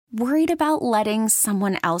Worried about letting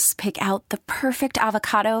someone else pick out the perfect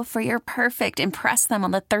avocado for your perfect impress them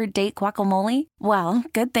on the third date guacamole? Well,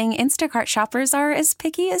 good thing Instacart shoppers are as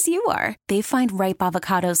picky as you are. They find ripe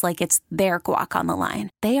avocados like it's their guac on the line.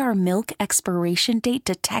 They are milk expiration date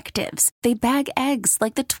detectives. They bag eggs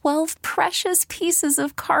like the 12 precious pieces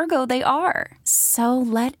of cargo they are. So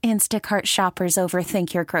let Instacart shoppers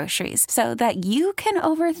overthink your groceries so that you can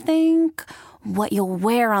overthink what you'll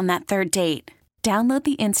wear on that third date. Download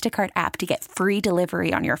the Instacart app to get free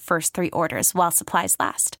delivery on your first 3 orders while supplies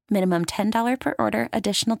last. Minimum $10 per order.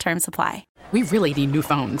 Additional terms apply. We really need new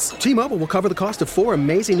phones. T-Mobile will cover the cost of 4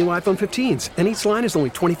 amazing new iPhone 15s, and each line is only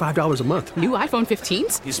 $25 a month. New iPhone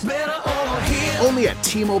 15s? It's better over here. Only at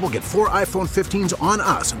T-Mobile, get 4 iPhone 15s on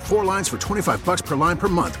us and 4 lines for $25 per line per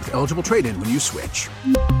month with eligible trade-in when you switch.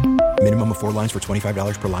 Minimum of 4 lines for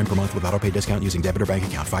 $25 per line per month with autopay discount using debit or bank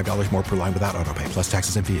account. $5 more per line without autopay, plus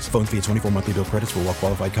taxes and fees. Phone fee at 24 monthly bill credits for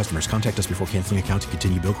well-qualified customers. Contact us before canceling account to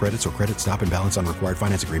continue bill credits or credit stop and balance on required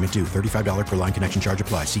finance agreement due. $35 per line connection charge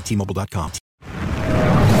applies. See T-Mobile.com.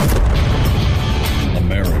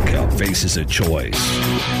 America faces a choice.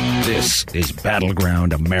 This is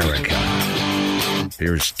Battleground America.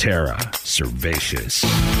 Here's Tara Servatius.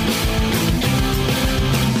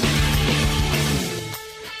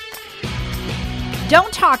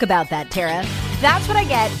 Don't talk about that, Tara. That's what I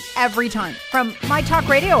get every time from my talk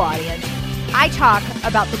radio audience. I talk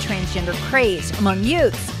about the transgender craze among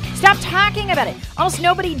youths. Stop talking about it. Almost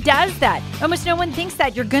nobody does that. Almost no one thinks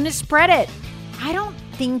that. You're going to spread it. I don't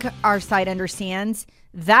think our side understands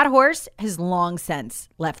that horse has long since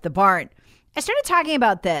left the barn. I started talking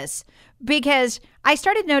about this because I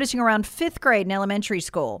started noticing around 5th grade in elementary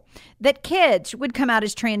school that kids would come out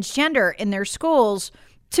as transgender in their schools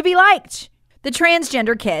to be liked. The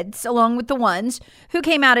transgender kids, along with the ones who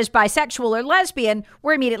came out as bisexual or lesbian,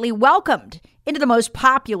 were immediately welcomed into the most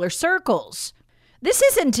popular circles. This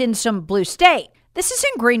isn't in some blue state. This is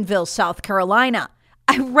in Greenville, South Carolina,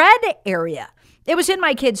 a red area. It was in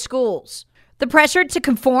my kids' schools. The pressure to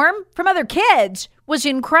conform from other kids was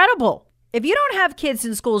incredible. If you don't have kids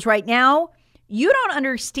in schools right now, you don't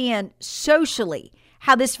understand socially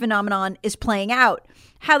how this phenomenon is playing out,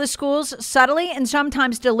 how the schools subtly and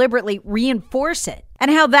sometimes deliberately reinforce it, and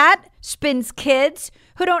how that spins kids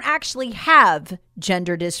who don't actually have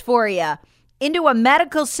gender dysphoria into a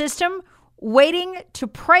medical system waiting to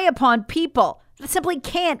prey upon people that simply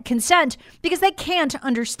can't consent because they can't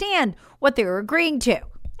understand what they're agreeing to.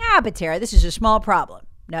 But Tara, this is a small problem.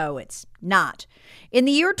 No, it's not. In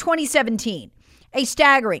the year 2017, a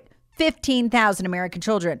staggering 15,000 American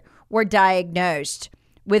children were diagnosed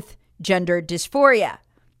with gender dysphoria.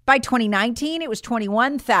 By 2019, it was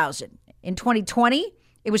 21,000. In 2020,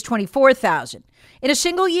 it was 24,000. In a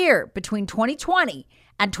single year between 2020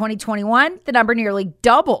 and 2021, the number nearly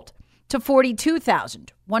doubled to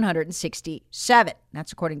 42,167.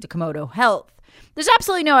 That's according to Komodo Health. There's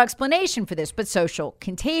absolutely no explanation for this but social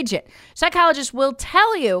contagion. Psychologists will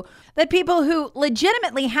tell you that people who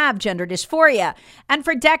legitimately have gender dysphoria, and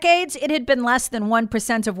for decades it had been less than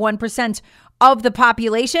 1% of the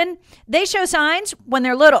population, they show signs when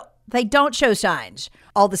they're little. They don't show signs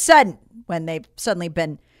all of a sudden when they've suddenly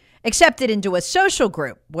been accepted into a social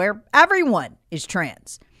group where everyone is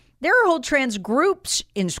trans. There are whole trans groups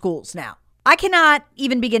in schools now. I cannot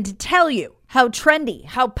even begin to tell you how trendy,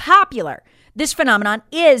 how popular this phenomenon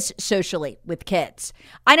is socially with kids.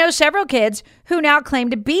 I know several kids who now claim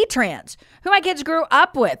to be trans, who my kids grew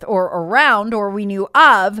up with or around or we knew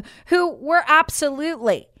of, who were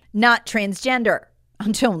absolutely not transgender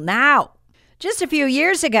until now. Just a few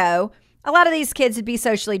years ago, a lot of these kids would be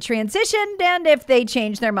socially transitioned, and if they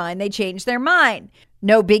change their mind, they change their mind.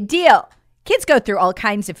 No big deal. Kids go through all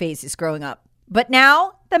kinds of phases growing up. But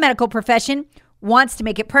now the medical profession wants to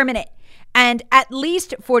make it permanent. And at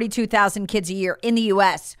least 42,000 kids a year in the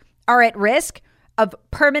U.S. are at risk of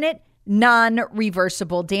permanent,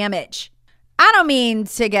 non-reversible damage. I don't mean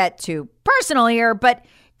to get too personal here, but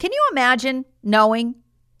can you imagine knowing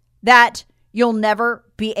that you'll never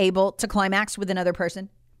be able to climax with another person?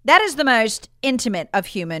 That is the most intimate of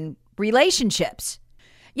human relationships.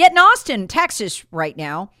 Yet in Austin, Texas right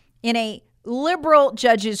now, in a liberal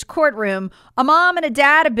judge's courtroom, a mom and a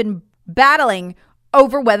dad have been battling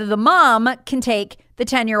over whether the mom can take the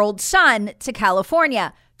 10-year-old son to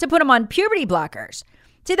California to put him on puberty blockers.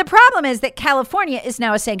 See, the problem is that California is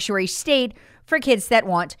now a sanctuary state for kids that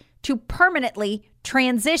want to permanently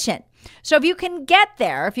transition. So if you can get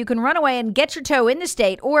there, if you can run away and get your toe in the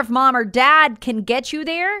state, or if mom or dad can get you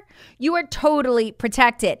there, you are totally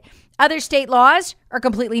protected. Other state laws are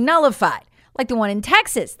completely nullified, like the one in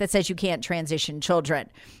Texas that says you can't transition children.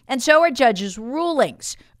 And so are judges'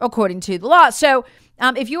 rulings, according to the law. So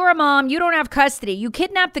if you're a mom, you don't have custody, you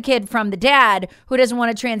kidnap the kid from the dad who doesn't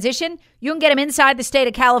want to transition, you can get him inside the state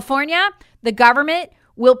of California. The government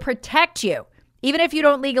will protect you, even if you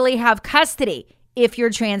don't legally have custody, if you're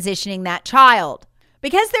transitioning that child.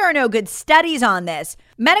 Because there are no good studies on this,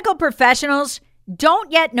 medical professionals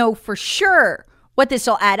don't yet know for sure what this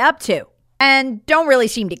will add up to, and don't really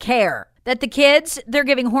seem to care that the kids they're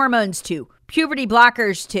giving hormones to, puberty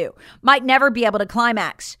blockers to, might never be able to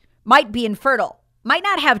climax, might be infertile, might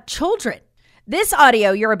not have children. This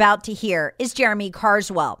audio you're about to hear is Jeremy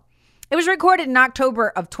Carswell. It was recorded in October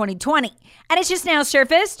of 2020, and it's just now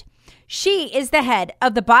surfaced. She is the head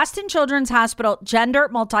of the Boston Children's Hospital Gender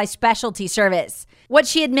Multi-Specialty Service. What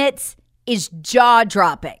she admits is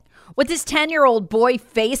jaw-dropping. What this 10-year-old boy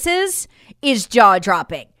faces is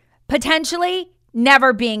jaw-dropping. Potentially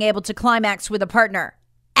never being able to climax with a partner,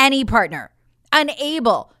 any partner,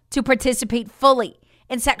 unable to participate fully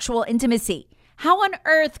in sexual intimacy. How on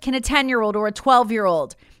earth can a 10-year-old or a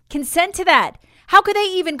 12-year-old consent to that? How could they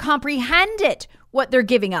even comprehend it, what they're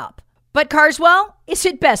giving up? But Carswell is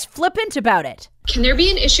at best flippant about it. Can there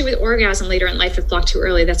be an issue with orgasm later in life if blocked too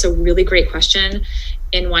early? That's a really great question,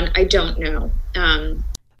 and one I don't know.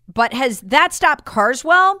 But has that stopped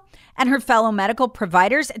Carswell and her fellow medical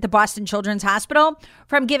providers at the Boston Children's Hospital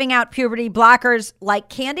from giving out puberty blockers like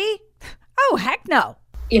candy? Oh, heck no.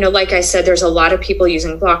 Like I said, there's a lot of people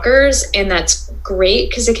using blockers, and that's great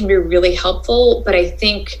because it can be really helpful. But I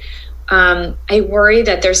think I worry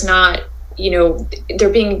that there's not, they're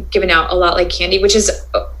being given out a lot like candy, which is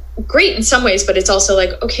great in some ways, but it's also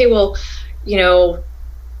like, okay, well, you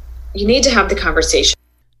need to have the conversation.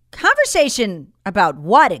 Conversation about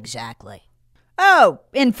what exactly? Oh,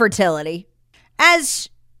 infertility. As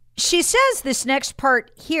she says this next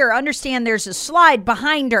part here, understand there's a slide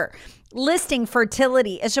behind her listing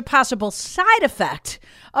fertility as a possible side effect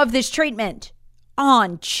of this treatment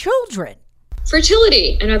on children.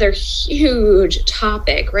 Fertility, another huge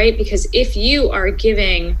topic, right? Because if you are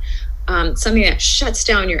giving something that shuts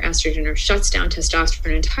down your estrogen or shuts down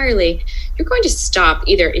testosterone entirely, you're going to stop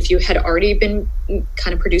either if you had already been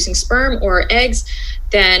kind of producing sperm or eggs,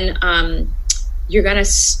 then you're going to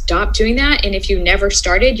stop doing that. And if you never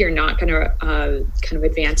started, you're not going to kind of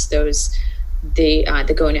advance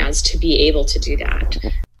the gonads to be able to do that.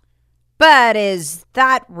 But is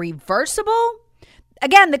that reversible?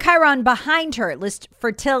 Again, the chyron behind her lists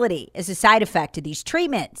fertility as a side effect of these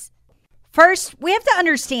treatments. First, we have to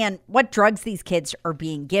understand what drugs these kids are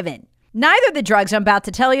being given. Neither of the drugs I'm about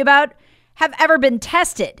to tell you about have ever been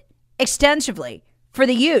tested extensively for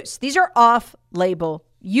the use. These are off-label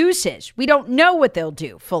uses. We don't know what they'll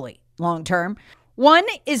do fully long-term. One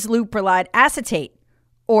is leuprolide acetate,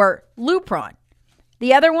 or Lupron.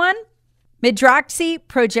 The other one,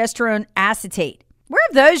 medroxyprogesterone acetate. Where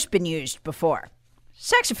have those been used before?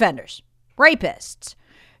 Sex offenders, rapists.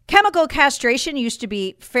 Chemical castration used to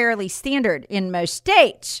be fairly standard in most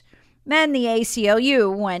states. Then the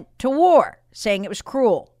ACLU went to war, saying it was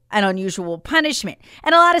cruel and unusual punishment.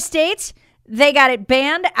 And a lot of states, they got it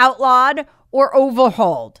banned, outlawed, or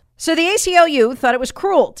overhauled. So the ACLU thought it was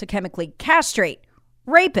cruel to chemically castrate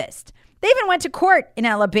rapists. They even went to court in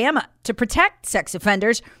Alabama to protect sex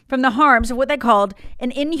offenders from the harms of what they called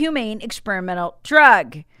an inhumane experimental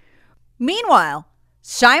drug. Meanwhile,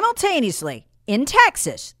 simultaneously, in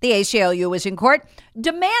Texas, the ACLU was in court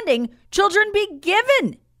demanding children be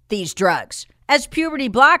given these drugs as puberty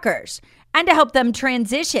blockers and to help them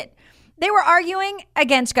transition. They were arguing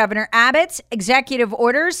against Governor Abbott's executive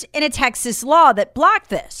orders in a Texas law that blocked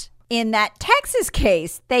this. In that Texas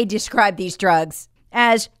case, they described these drugs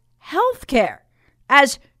as health care,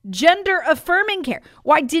 as gender-affirming care.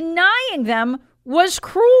 Why denying them was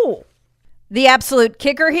cruel. The absolute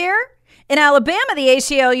kicker here? In Alabama, the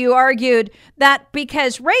ACLU argued that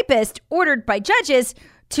because rapists ordered by judges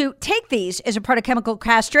to take these as a part of chemical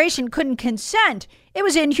castration couldn't consent, it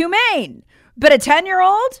was inhumane. But a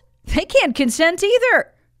 10-year-old, they can't consent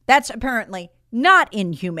either. That's apparently not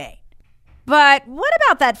inhumane. But what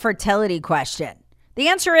about that fertility question? The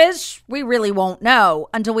answer is we really won't know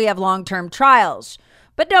until we have long-term trials.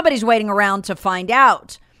 But nobody's waiting around to find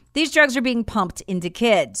out. These drugs are being pumped into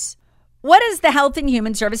kids. What does the Health and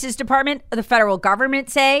Human Services Department of the federal government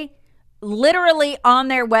say? Literally on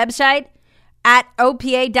their website at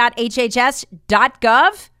opa.hhs.gov.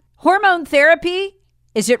 Hormone therapy,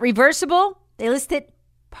 is it reversible? They list it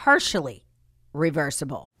partially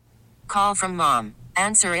reversible. Call from mom.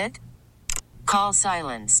 Answer it. Call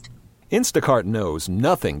silenced. Instacart knows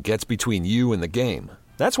nothing gets between you and the game.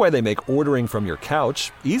 That's why they make ordering from your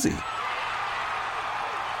couch easy.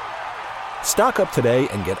 Stock up today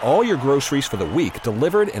and get all your groceries for the week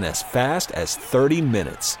delivered in as fast as 30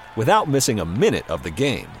 minutes without missing a minute of the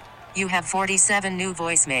game. You have 47 new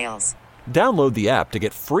voicemails. Download the app to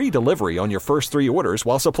get free delivery on your first 3 orders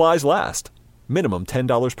while supplies last. Minimum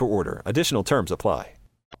 $10 per order. Additional terms apply.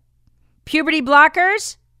 Puberty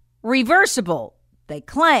blockers? Reversible, they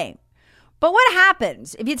claim. But what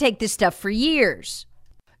happens if you take this stuff for years?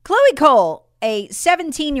 Chloe Cole, a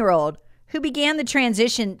 17-year-old who began the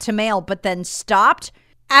transition to male but then stopped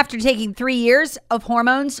after taking 3 years of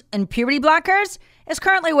hormones and puberty blockers, is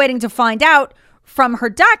currently waiting to find out from her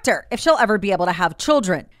doctor if she'll ever be able to have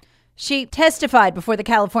children. She testified before the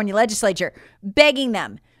California legislature, begging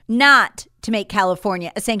them not to make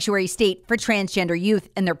California a sanctuary state for transgender youth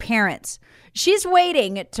and their parents. She's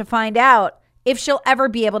waiting to find out if she'll ever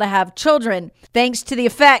be able to have children thanks to the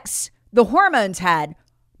effects the hormones had,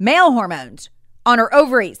 male hormones, on her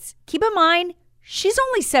ovaries. Keep in mind, she's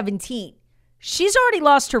only 17. She's already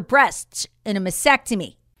lost her breasts in a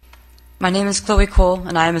mastectomy. My name is Chloe Cole,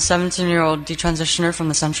 and I am a 17-year-old detransitioner from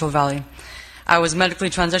the Central Valley. I was medically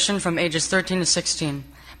transitioned from ages 13 to 16.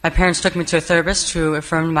 My parents took me to a therapist who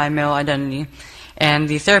affirmed my male identity, and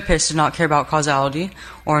the therapist did not care about causality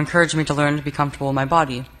or encourage me to learn to be comfortable in my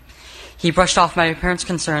body. He brushed off my parents'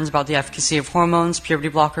 concerns about the efficacy of hormones, puberty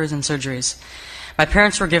blockers, and surgeries. My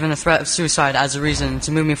parents were given the threat of suicide as a reason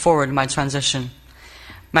to move me forward in my transition.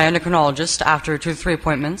 My endocrinologist, after 2 to 3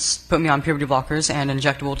 appointments, put me on puberty blockers and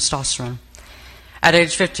injectable testosterone. At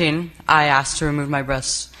age 15, I asked to remove my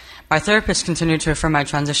breasts. My therapist continued to affirm my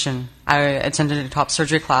transition. I attended a top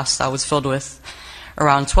surgery class that was filled with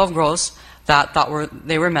around 12 girls that thought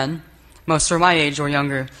they were men. Most were my age or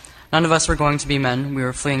younger. None of us were going to be men. We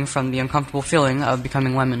were fleeing from the uncomfortable feeling of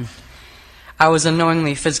becoming women. I was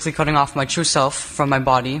unknowingly physically cutting off my true self from my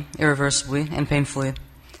body, irreversibly and painfully.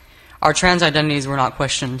 Our trans identities were not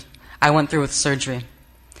questioned. I went through with surgery.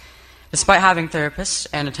 Despite having therapists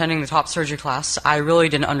and attending the top surgery class, I really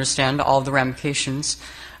didn't understand all of the ramifications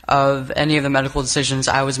of any of the medical decisions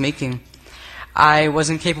I was making. I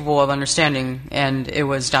wasn't capable of understanding, and it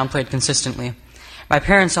was downplayed consistently. My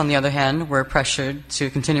parents, on the other hand, were pressured to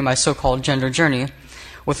continue my so-called gender journey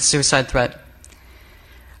with a suicide threat.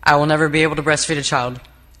 I will never be able to breastfeed a child.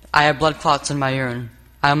 I have blood clots in my urine.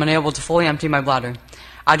 I am unable to fully empty my bladder.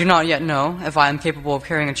 I do not yet know if I am capable of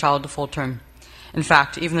carrying a child to full term. In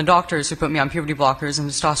fact, even the doctors who put me on puberty blockers and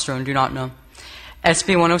testosterone do not know. SB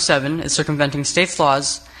 107 is circumventing states'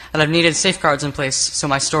 laws that have needed safeguards in place so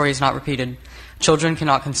my story is not repeated. Children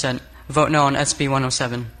cannot consent. Vote no on SB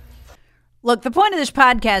 107. Look, the point of this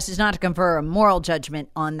podcast is not to confer a moral judgment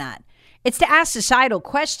on that. It's to ask societal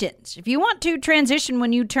questions. If you want to transition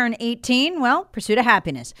when you turn 18, well, Pursuit of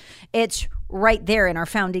Happiness. It's right there in our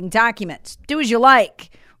founding documents. Do as you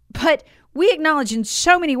like. But we acknowledge in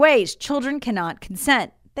so many ways children cannot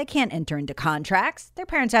consent. They can't enter into contracts. Their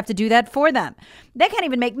parents have to do that for them. They can't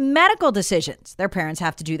even make medical decisions. Their parents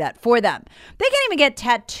have to do that for them. They can't even get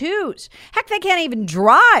tattoos. Heck, they can't even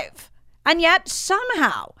drive. And yet,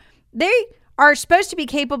 somehow, they are supposed to be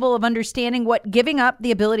capable of understanding what giving up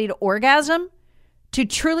the ability to orgasm, to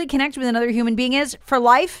truly connect with another human being is for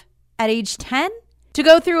life at age 10, to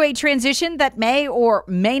go through a transition that may or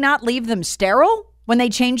may not leave them sterile when they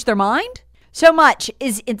change their mind. So much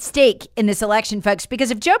is at stake in this election, folks,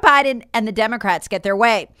 because if Joe Biden and the Democrats get their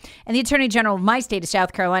way, and the Attorney General of my state of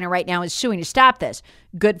South Carolina right now is suing to stop this,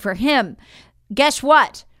 good for him. Guess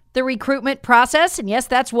what? The recruitment process, and yes,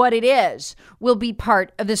 that's what it is, will be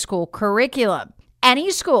part of the school curriculum.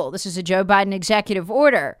 Any school, this is a Joe Biden executive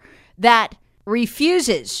order, that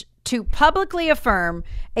refuses to publicly affirm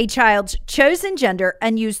a child's chosen gender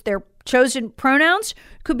and use their chosen pronouns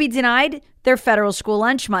could be denied their federal school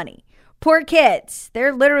lunch money. Poor kids,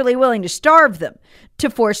 they're literally willing to starve them to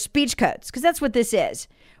force speech codes, because that's what this is.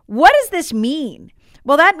 What does this mean?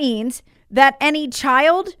 Well, that means that any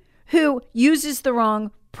child who uses the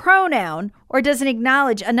wrong pronoun or doesn't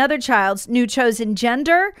acknowledge another child's new chosen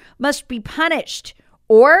gender must be punished,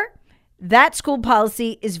 or that school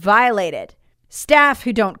policy is violated. Staff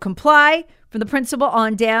who don't comply, from the principal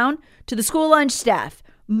on down to the school lunch staff,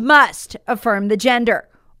 must affirm the gender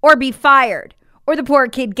or be fired, or the poor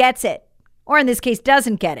kid gets it, or in this case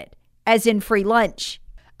doesn't get it, as in free lunch.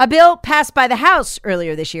 A bill passed by the House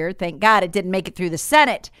earlier this year, thank God it didn't make it through the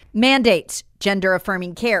Senate, mandates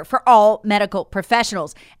gender-affirming care for all medical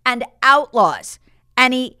professionals and outlaws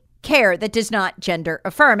any care that does not gender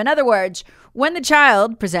affirm. In other words, when the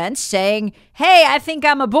child presents saying, hey, I think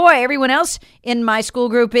I'm a boy, everyone else in my school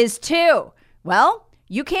group is too, well,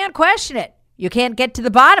 you can't question it. You can't get to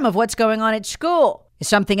the bottom of what's going on at school. Is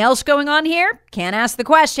something else going on here? Can't ask the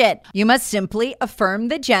question. You must simply affirm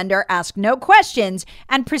the gender, ask no questions,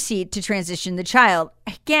 and proceed to transition the child.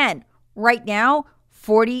 Again, right now,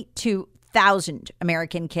 42,000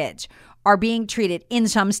 American kids are being treated in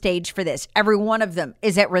some stage for this. Every one of them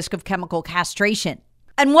is at risk of chemical castration.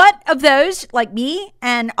 And what of those, like me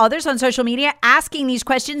and others on social media, asking these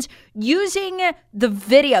questions using the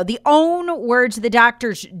video, the own words of the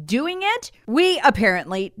doctors doing it? We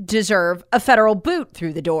apparently deserve a federal boot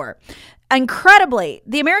through the door. Incredibly,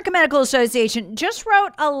 the American Medical Association just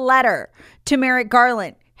wrote a letter to Merrick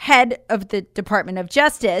Garland, head of the Department of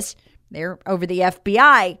Justice, they're over the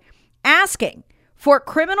FBI, asking for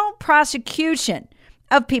criminal prosecution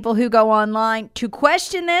of people who go online to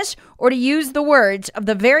question this or to use the words of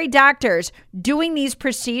the very doctors doing these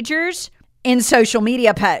procedures in social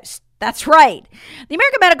media posts. That's right. The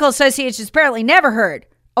American Medical Association has apparently never heard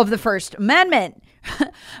of the First Amendment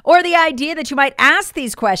or the idea that you might ask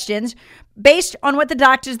these questions based on what the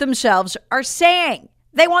doctors themselves are saying.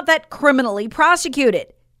 They want that criminally prosecuted.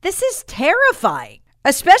 This is terrifying,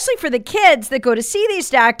 especially for the kids that go to see these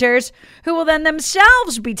doctors who will then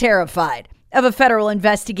themselves be terrified of a federal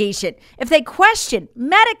investigation if they question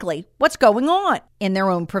medically what's going on in their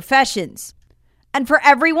own professions. And for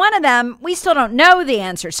every one of them, we still don't know the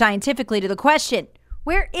answer scientifically to the question,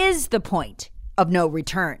 where is the point of no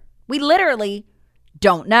return? We literally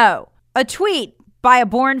don't know. A tweet by a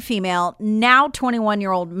born female, now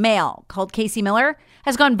 21-year-old male called Casey Miller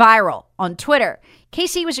has gone viral on Twitter.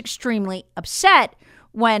 Casey was extremely upset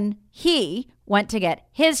when he went to get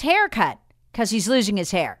his hair cut because he's losing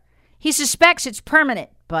his hair. He suspects it's permanent,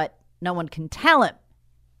 but no one can tell him.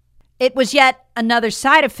 It was yet another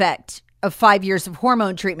side effect of 5 years of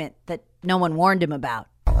hormone treatment that no one warned him about.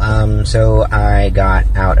 So I got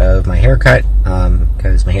out of my haircut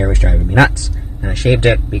because my hair was driving me nuts, and I shaved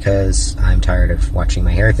it because I'm tired of watching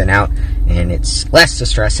my hair thin out, and it's less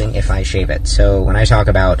distressing if I shave it. So when I talk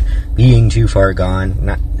about being too far gone,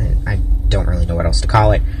 I don't really know what else to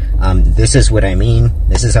call it. This is what I mean.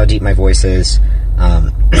 This is how deep my voice is.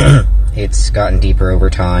 It's gotten deeper over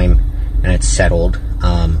time, and it's settled.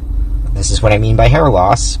 This is what I mean by hair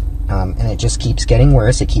loss, and it just keeps getting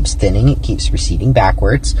worse. It keeps thinning. It keeps receding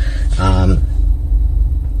backwards. And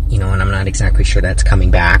I'm not exactly sure that's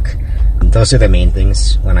coming back. Those are the main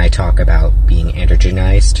things when I talk about being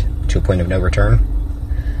androgenized to a point of no return.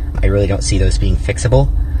 I really don't see those being fixable.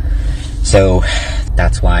 So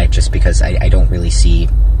that's why, just because I don't really see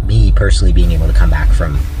me personally being able to come back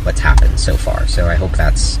from what's happened so far. So I hope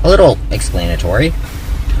that's a little explanatory.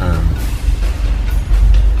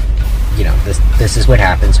 This is what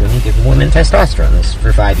happens when you give women testosterone. This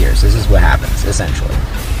for 5 years. This is what happens, essentially.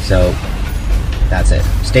 So that's it.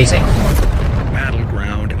 Stay safe.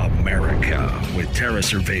 Battleground America with Tara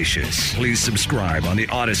Servatius. Please subscribe on the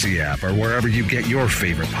Odyssey app or wherever you get your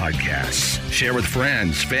favorite podcasts. Share with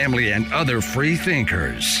friends, family, and other free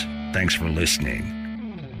thinkers. Thanks for listening.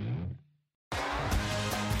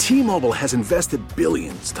 T-Mobile has invested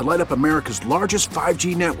billions to light up America's largest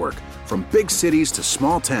 5G network, from big cities to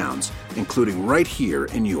small towns, including right here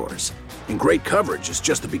in yours. And great coverage is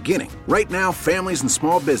just the beginning. Right now, families and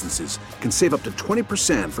small businesses can save up to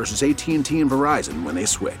 20% versus AT&T and Verizon when they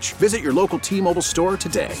switch. Visit your local T-Mobile store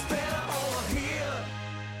today.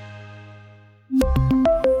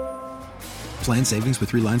 Plan savings with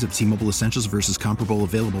 3 lines of T-Mobile Essentials versus comparable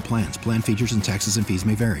available plans. Plan features and taxes and fees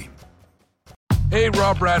may vary. Hey,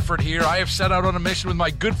 Rob Bradford here. I have set out on a mission with my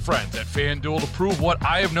good friends at FanDuel to prove what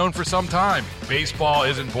I have known for some time. Baseball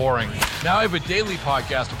isn't boring. Now I have a daily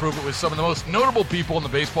podcast to prove it with some of the most notable people in the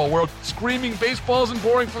baseball world, screaming baseball isn't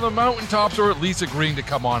boring from the mountaintops, or at least agreeing to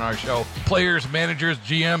come on our show. Players, managers,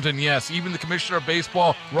 GMs, and yes, even the commissioner of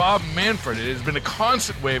baseball, Rob Manfred. It has been a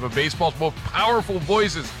constant wave of baseball's most powerful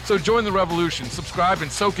voices. So join the revolution. Subscribe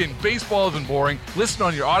and soak in Baseball Isn't Boring. Listen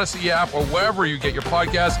on your Odyssey app or wherever you get your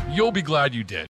podcasts. You'll be glad you did.